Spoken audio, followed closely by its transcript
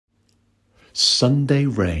Sunday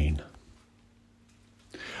rain.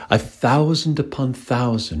 1,000 upon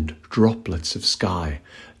 1,000 droplets of sky,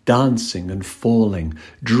 dancing and falling,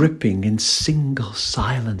 dripping in single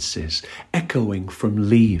silences, echoing from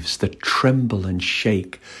leaves that tremble and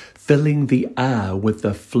shake, filling the air with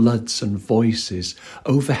their floods and voices.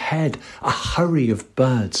 Overhead, a hurry of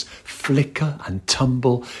birds flicker and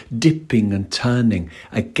tumble, dipping and turning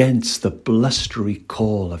against the blustery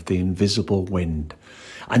call of the invisible wind.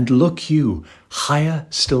 And look you, higher,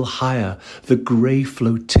 still higher, the grey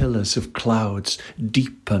flotillas of clouds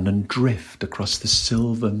deepen and drift across the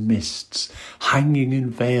silver mists, hanging in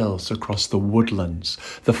veils across the woodlands,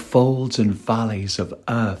 the folds and valleys of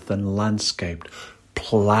earth and landscape,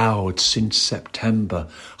 ploughed since September,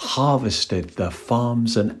 harvested their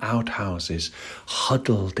farms and outhouses,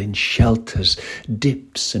 huddled in shelters,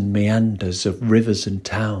 dips and meanders of rivers and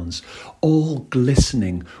towns, all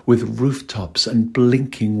glistening with rooftops and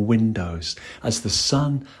blinking windows, as the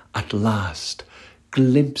sun at last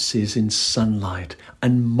glimpses in sunlight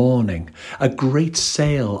and morning a great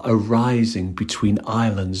sail arising between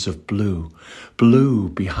islands of blue, blue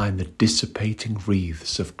behind the dissipating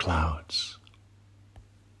wreaths of clouds.